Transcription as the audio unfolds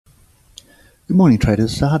Good morning,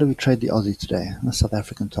 traders. So how do we trade the Aussie today, the South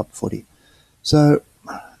African top 40? So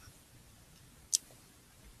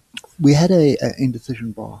we had a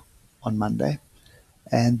indecision bar on Monday,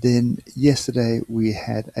 and then yesterday we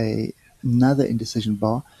had another indecision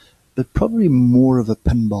bar, but probably more of a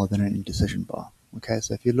pin bar than an indecision bar. Okay,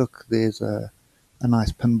 so if you look, there's a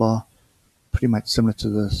nice pin bar, pretty much similar to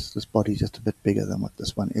this. This body is just a bit bigger than what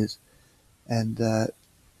this one is. And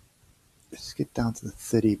let's get down to the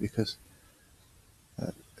 30 because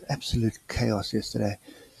absolute chaos yesterday.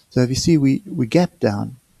 So if you see, we gapped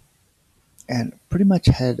down and pretty much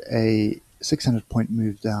had a 600-point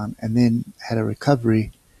move down and then had a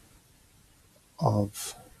recovery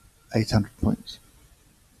of 800 points.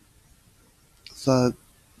 So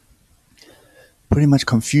pretty much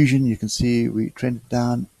confusion. You can see we trended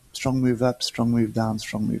down, strong move up, strong move down,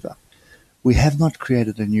 strong move up. We have not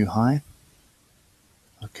created a new high.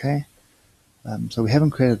 Okay, so we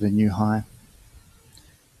haven't created a new high.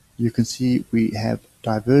 You can see we have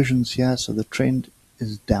diversions here, so the trend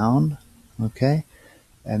is down. Okay,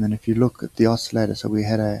 and then if you look at the oscillator, so we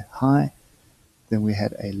had a high, then we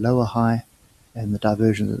had a lower high, and the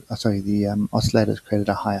diversion, the oscillator has created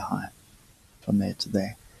a higher high from there to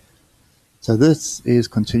there. So this is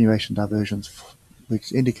continuation divergence,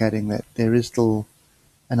 which is indicating that there is still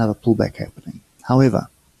another pullback happening. However,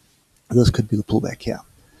 this could be the pullback here.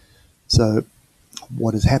 So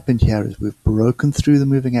what has happened here is we've broken through the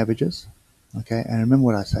moving averages. Okay, and remember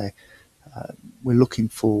what I say, we're looking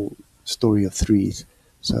for story of threes.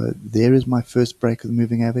 So there is my first break of the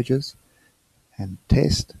moving averages and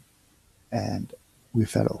test, and we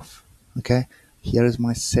fell off. Okay, here is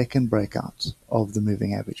my second breakout of the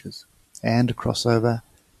moving averages and a crossover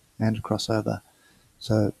and a crossover.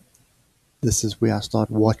 So this is where I start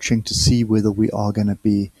watching to see whether we are going to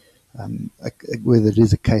be whether it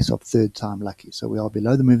is a case of third time lucky. So we are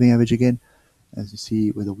below the moving average again, as you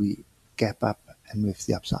see, whether we gap up and move to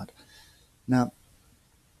the upside. Now,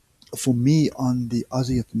 for me on the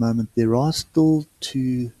Aussie at the moment, there are still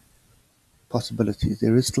two possibilities.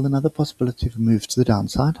 There is still another possibility of a move to the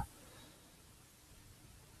downside.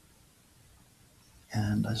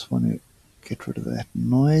 And I just want to get rid of that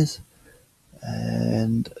noise.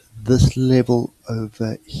 And this level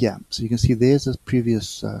over here. So you can see there's this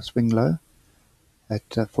previous swing low at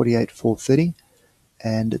 48,430,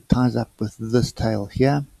 and it ties up with this tail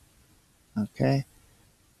here. Okay,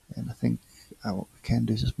 and I think what we can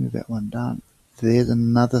do is just move that one down. There's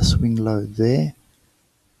another swing low there.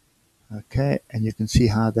 Okay, and you can see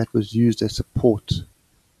how that was used as support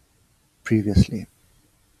previously.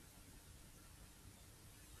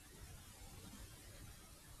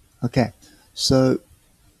 Okay, so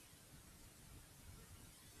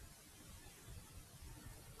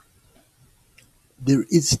there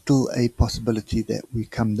is still a possibility that we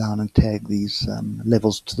come down and tag these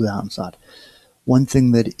levels to the downside. One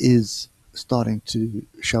thing that is starting to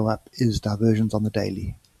show up is diversions on the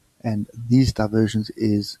daily, and these diversions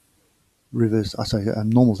is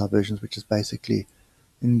normal diversions, which is basically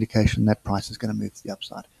an indication that price is going to move to the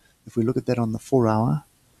upside. If we look at that on the 4 hour,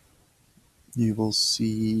 you will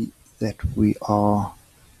see that we are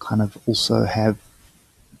kind of also have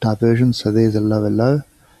diversions. So there's a lower low,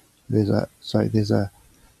 there's a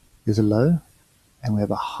low, and we have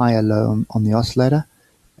a higher low on the oscillator,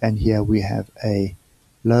 and here we have a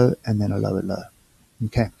low and then a lower low.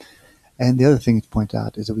 Okay, and the other thing to point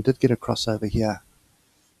out is that we did get a crossover here.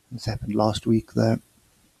 This happened last week though,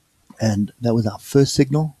 and that was our first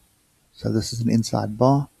signal. So this is an inside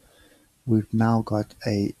bar. We've now got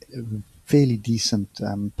a fairly decent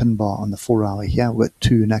pin bar on the 4 hour here. We've got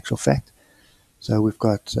two in actual fact. So we've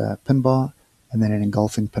got a pin bar and then an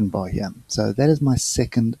engulfing pin bar here. So that is my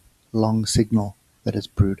second long signal that is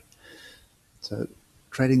brewed. So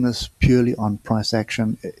trading this purely on price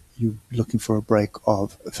action, you're looking for a break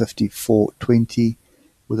of 54.20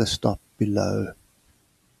 with a stop below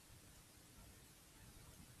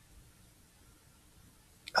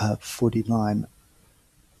 49.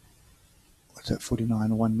 What's that?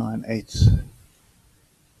 49,198.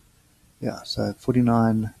 Yeah, so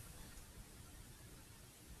 49.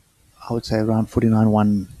 I would say around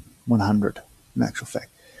 49,100 in actual fact.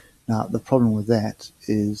 Now the problem with that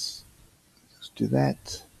is, let's do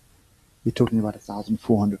that. You're talking about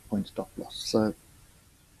 1,400 point stop loss. So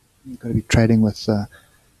you've got to be trading with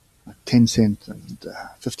 10 cent and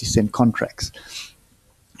 50 cent contracts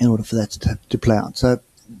in order for that to play out. So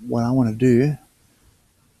what I want to do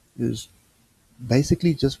is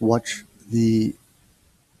basically just watch the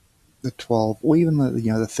 12 or even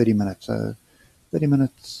the 30 minutes. So 30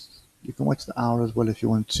 minutes, you can watch the hour as well if you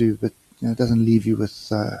want to, but it doesn't leave you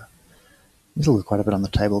with You still got quite a bit on the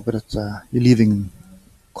table, but it's you're leaving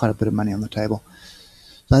quite a bit of money on the table.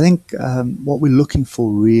 So I think what we're looking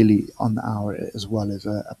for really on the hour as well is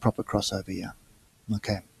a proper crossover here.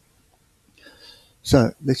 Okay.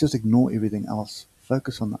 So let's just ignore everything else,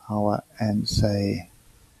 focus on the hour and say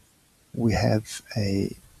we have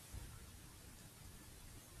a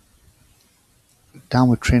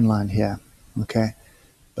downward trend line here. Okay.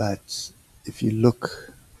 But if you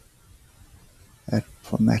look at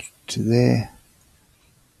from that to there,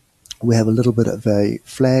 we have a little bit of a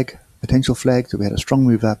flag, potential flag. So we had a strong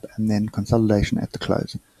move up and then consolidation at the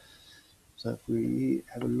close. So if we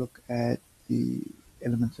have a look at the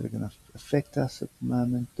elements that are going to affect us at the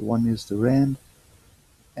moment, the one is the Rand,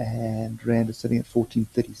 and Rand is sitting at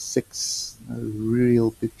 14.36. No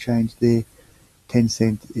real big change there. 10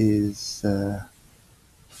 cent is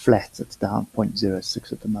flat. It's down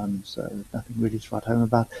 0.06 at the moment, so nothing really to write home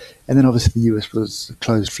about. And then obviously the US was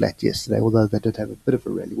closed flat yesterday, although they did have a bit of a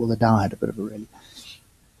rally. Well, the Dow had a bit of a rally.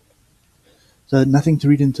 So nothing to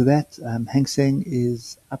read into that. Hang Seng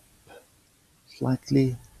is up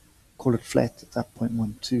slightly. Call it flat. It's up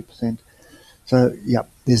 0.12%. So yeah,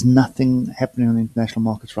 there's nothing happening on the international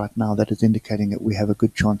markets right now that is indicating that we have a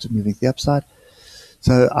good chance of moving to the upside.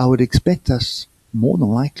 So I would expect us more than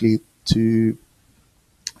likely to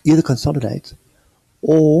either consolidate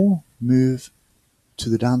or move to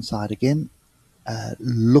the downside again,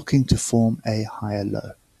 looking to form a higher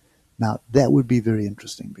low. Now that would be very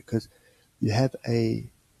interesting because you have a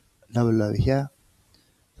lower low here,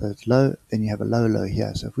 so it's low, then you have a lower low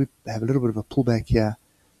here. So if we have a little bit of a pullback here,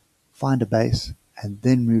 find a base, and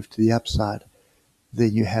then move to the upside,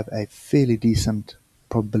 then you have a fairly decent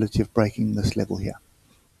probability of breaking this level here.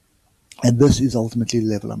 And this is ultimately the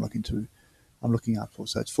level I'm looking out for.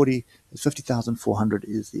 So it's 50,400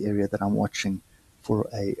 is the area that I'm watching for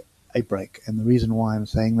a break. And the reason why I'm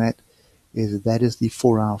saying that is that is the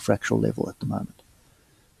 4-hour fractional level at the moment.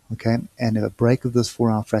 Okay, and a break of this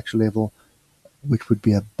 4-hour fractional level, which would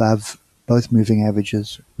be above both moving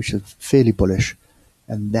averages, which is fairly bullish,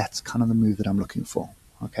 and that's kind of the move that I'm looking for.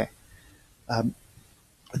 Okay,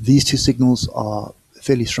 these two signals are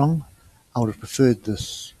fairly strong. I would have preferred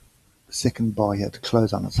this second bar here to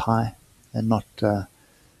close on its high and not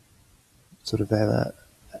sort of have a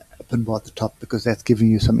pin bar at the top, because that's giving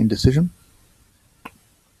you some indecision.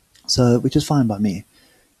 So, which is fine by me.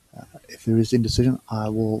 If there is indecision, I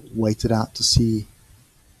will wait it out to see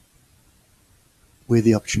where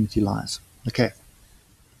the opportunity lies. Okay.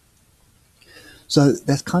 So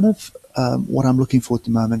that's kind of what I'm looking for at the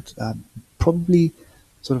moment. Probably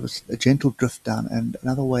sort of a gentle drift down, and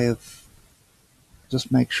another way of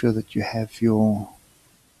just make sure that you have your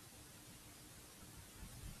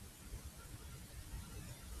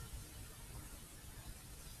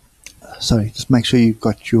just make sure you've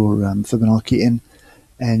got your Fibonacci in,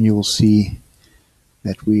 and you will see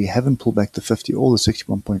that we haven't pulled back to 50 or the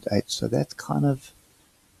 61.8. So that's kind of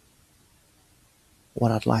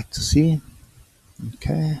what I'd like to see.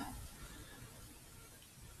 Okay.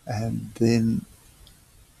 And then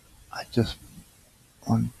I just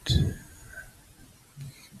want to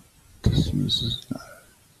just use this,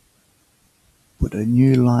 put a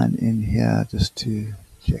new line in here just to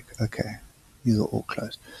check. Okay, these are all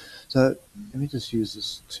closed. So let me just use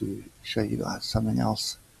this to show you guys something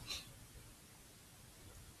else.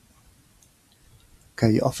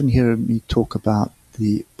 Okay, you often hear me talk about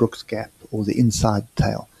the Brooks gap or the inside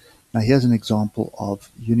tail. Now here's an example of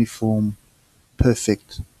uniform,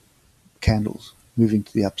 perfect candles moving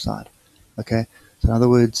to the upside. Okay, so in other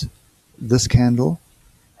words, this candle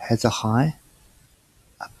has a high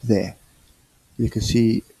up there. You can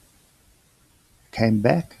see came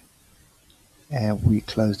back and we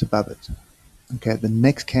closed above it. Okay, the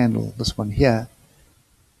next candle, this one here,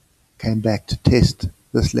 came back to test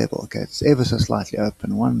this level. Okay, it's ever so slightly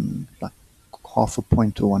open, one like half a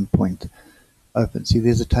point or 1 point open. See,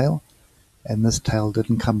 there's a tail, and this tail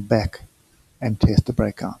didn't come back and test the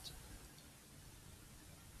breakout.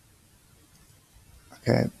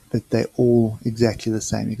 Okay, but they're all exactly the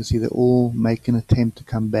same. You can see they all make an attempt to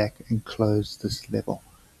come back and close this level.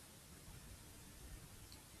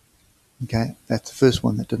 Okay, that's the first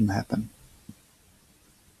one that didn't happen.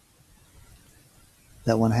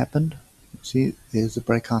 That one happened. See, there's the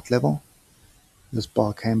breakout level. This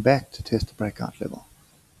bar came back to test the breakout level.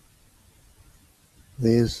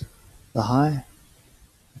 There's the high,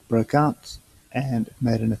 it broke out and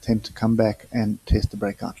made an attempt to come back and test the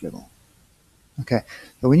breakout level. Okay,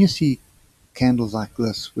 so when you see candles like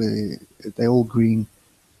this where they're all green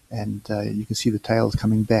and you can see the tails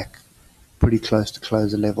coming back pretty close to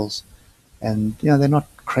closer levels, and you know they're not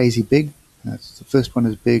crazy big. The first one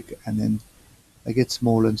is big, and then they get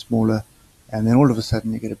smaller and smaller, and then all of a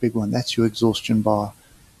sudden you get a big one. That's your exhaustion bar,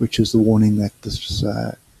 which is the warning that this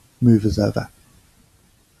move is over.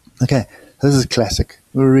 Okay, this is classic,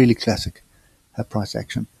 really classic price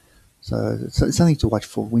action. So it's something to watch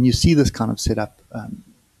for. When you see this kind of setup,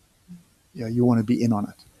 you want to be in on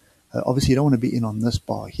it. Obviously, you don't want to be in on this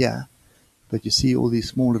bar here, but you see all these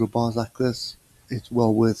small little bars like this, it's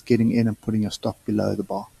well worth getting in and putting your stop below the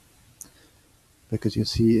bar. Because you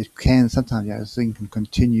see, it can sometimes, this thing can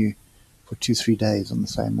continue for 2-3 days on the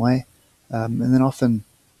same way. And then often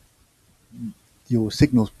your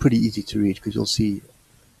signal is pretty easy to read, because you'll see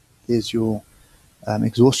there's your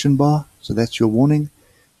exhaustion bar, so that's your warning.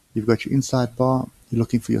 You've got your inside bar, you're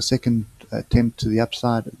looking for your second attempt to the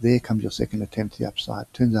upside. There comes your second attempt to the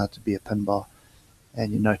upside. Turns out to be a pin bar,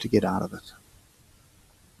 and you know to get out of it.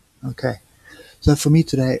 Okay, so for me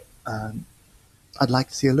today, I'd like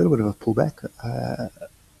to see a little bit of a pullback.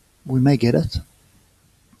 We may get it.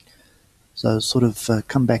 So sort of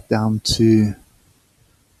come back down to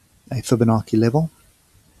a Fibonacci level.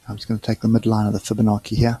 I'm just going to take the midline of the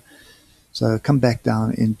Fibonacci here. So come back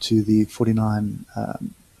down into the 49,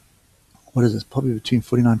 what is this? Probably between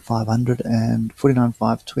 49,500 and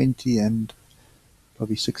 49,520 and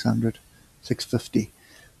probably 600, 650.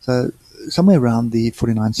 So somewhere around the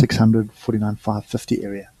 49,600, 49,550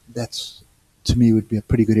 area. That's, to me, would be a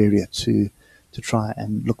pretty good area to try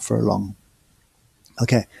and look for a long.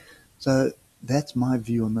 Okay, so that's my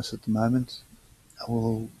view on this at the moment.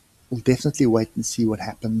 We'll definitely wait and see what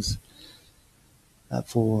happens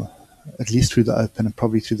for at least through the open, and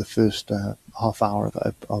probably through the first half hour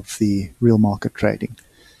of the real market trading,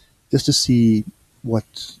 just to see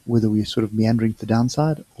whether we're sort of meandering to the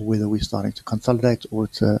downside, or whether we're starting to consolidate, or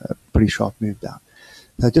it's a pretty sharp move down.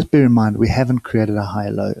 So just bear in mind, we haven't created a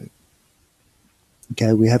higher low.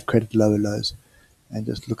 Okay, we have created lower lows, and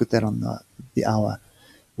just look at that on the hour.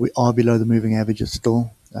 We are below the moving averages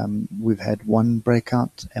still. We've had one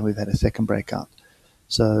breakout, and we've had a second breakout.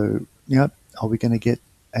 So, are we going to get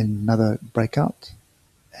another breakout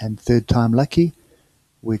and third time lucky,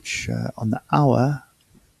 which on the hour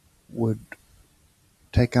would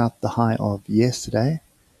take out the high of yesterday,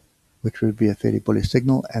 which would be a fairly bullish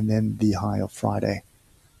signal, and then the high of Friday.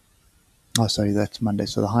 Oh, sorry, that's Monday.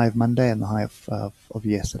 So the high of Monday and the high of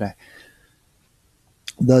yesterday.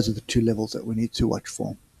 Those are the two levels that we need to watch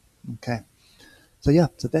for. Okay. So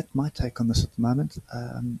that's my take on this at the moment.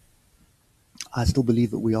 I still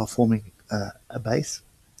believe that we are forming a base,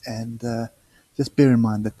 and just bear in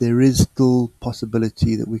mind that there is still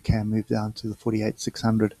possibility that we can move down to the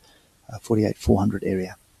 48,600, 48,400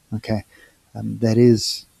 area. Okay, that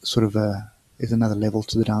is sort of is another level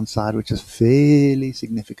to the downside, which is fairly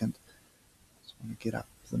significant. Just want to get up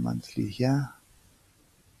the monthly here,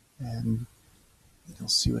 and you'll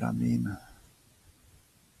see what I mean.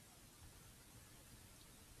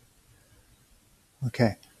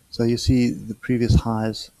 Okay, so you see the previous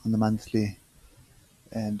highs on the monthly,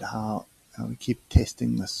 and how we keep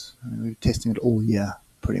testing this. We're testing it all year,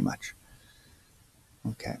 pretty much.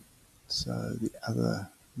 Okay, so the other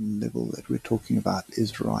level that we're talking about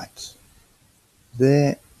is right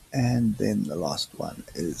there, and then the last one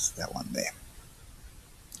is that one there.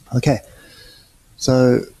 Okay,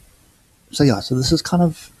 so this is kind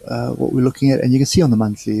of what we're looking at, and you can see on the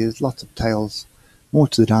monthly there's lots of tails, more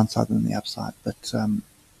to the downside than the upside, but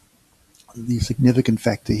the significant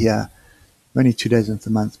factor here, only 2 days into the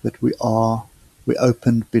month, but we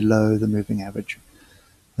opened below the moving average.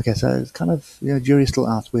 Okay, so it's kind of, jury's still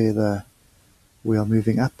out whether we are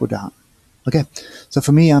moving up or down. Okay, so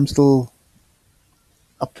for me, I'm still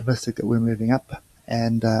optimistic that we're moving up,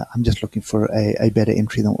 and I'm just looking for a better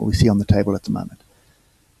entry than what we see on the table at the moment.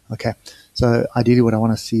 Okay, so ideally what I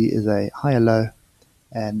want to see is a higher low,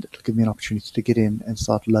 and it'll give me an opportunity to get in and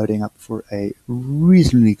start loading up for a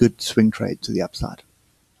reasonably good swing trade to the upside.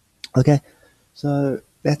 Okay, so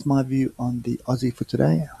that's my view on the Aussie for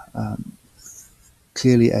today.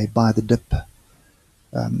 Clearly a buy the dip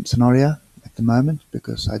scenario at the moment,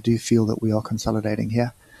 because I do feel that we are consolidating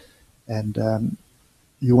here, and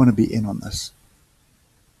you want to be in on this.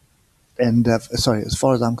 And sorry, as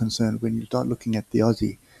far as I'm concerned, when you start looking at the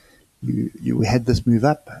Aussie, we had this move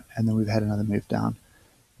up, and then we've had another move down.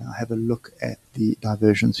 Now have a look at the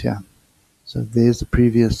diversions here. So there's the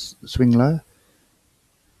previous swing low,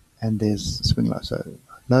 and there's the swing low. So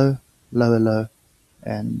low, lower low,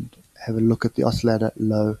 and have a look at the oscillator,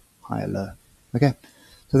 low, higher low. Okay,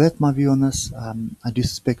 so that's my view on this. I do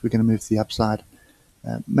suspect we're going to move to the upside.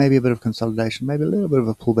 Maybe a bit of consolidation, maybe a little bit of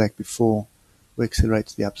a pullback before we accelerate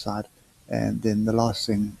to the upside. And then the last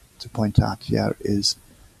thing to point out here is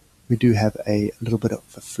we do have a little bit of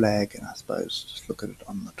a flag, and I suppose just look at it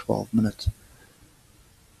on the 12-minute.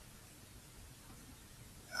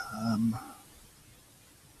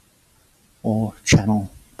 Or channel,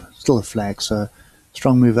 still a flag. So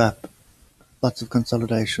strong move up, lots of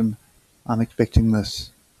consolidation. I'm expecting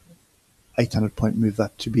this 800-point move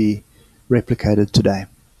up to be replicated today.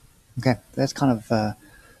 Okay, that's kind of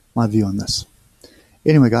my view on this.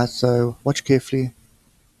 Anyway, guys, so watch carefully,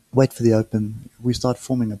 wait for the open. If we start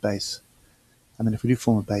forming a base, I mean, if we do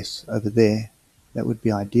form a base over there, that would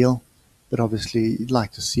be ideal. But obviously, you'd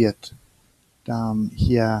like to see it down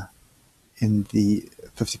here in the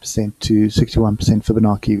 50% to 61%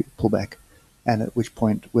 Fibonacci pullback, and at which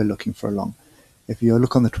point we're looking for a long. If you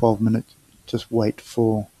look on the 12-minute, just wait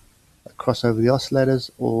for a cross over the oscillators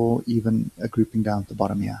or even a grouping down at the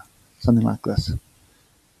bottom here, something like this.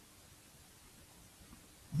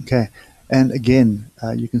 Okay, and again,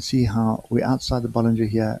 you can see how we're outside the Bollinger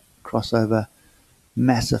here, crossover,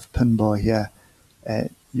 massive pin bar here.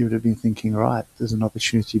 You would have been thinking, right, there's an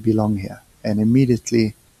opportunity to be long here, and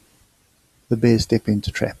immediately the bears step in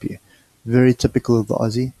to trap you. Very typical of the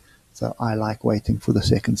Aussie. So I like waiting for the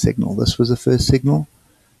second signal. This was the first signal.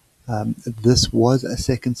 This was a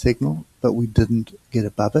second signal, but we didn't get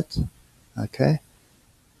above it. Okay.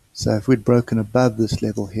 So if we'd broken above this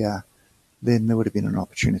level here, then there would have been an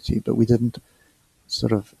opportunity, but we didn't.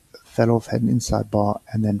 Sort of fell off, had an inside bar,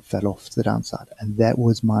 and then fell off to the downside. And that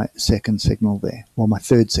was my second signal there. Well, my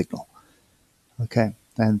third signal. Okay.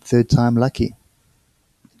 And third time lucky.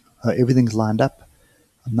 Everything's lined up.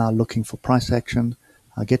 I'm now looking for price action.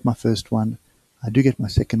 I get my first one. I do get my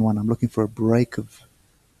second one. I'm looking for a break of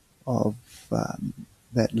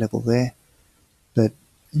that level there. But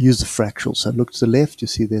use the fractal. So look to the left. You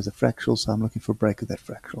see there's a fractal. So I'm looking for a break of that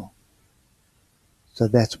fractal. So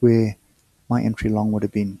that's where my entry long would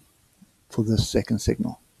have been for this second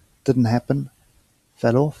signal. Didn't happen.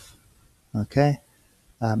 Fell off. Okay.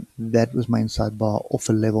 That was my inside bar off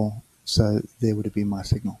a level. So there would have been my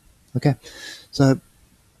signal. Okay. So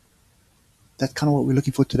that's kind of what we're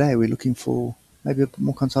looking for today. We're looking for maybe a bit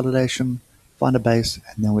more consolidation, find a base,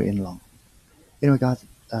 and then we're in long. Anyway, guys,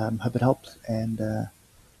 hope it helps, and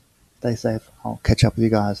stay safe. I'll catch up with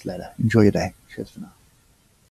you guys later. Enjoy your day. Cheers for now.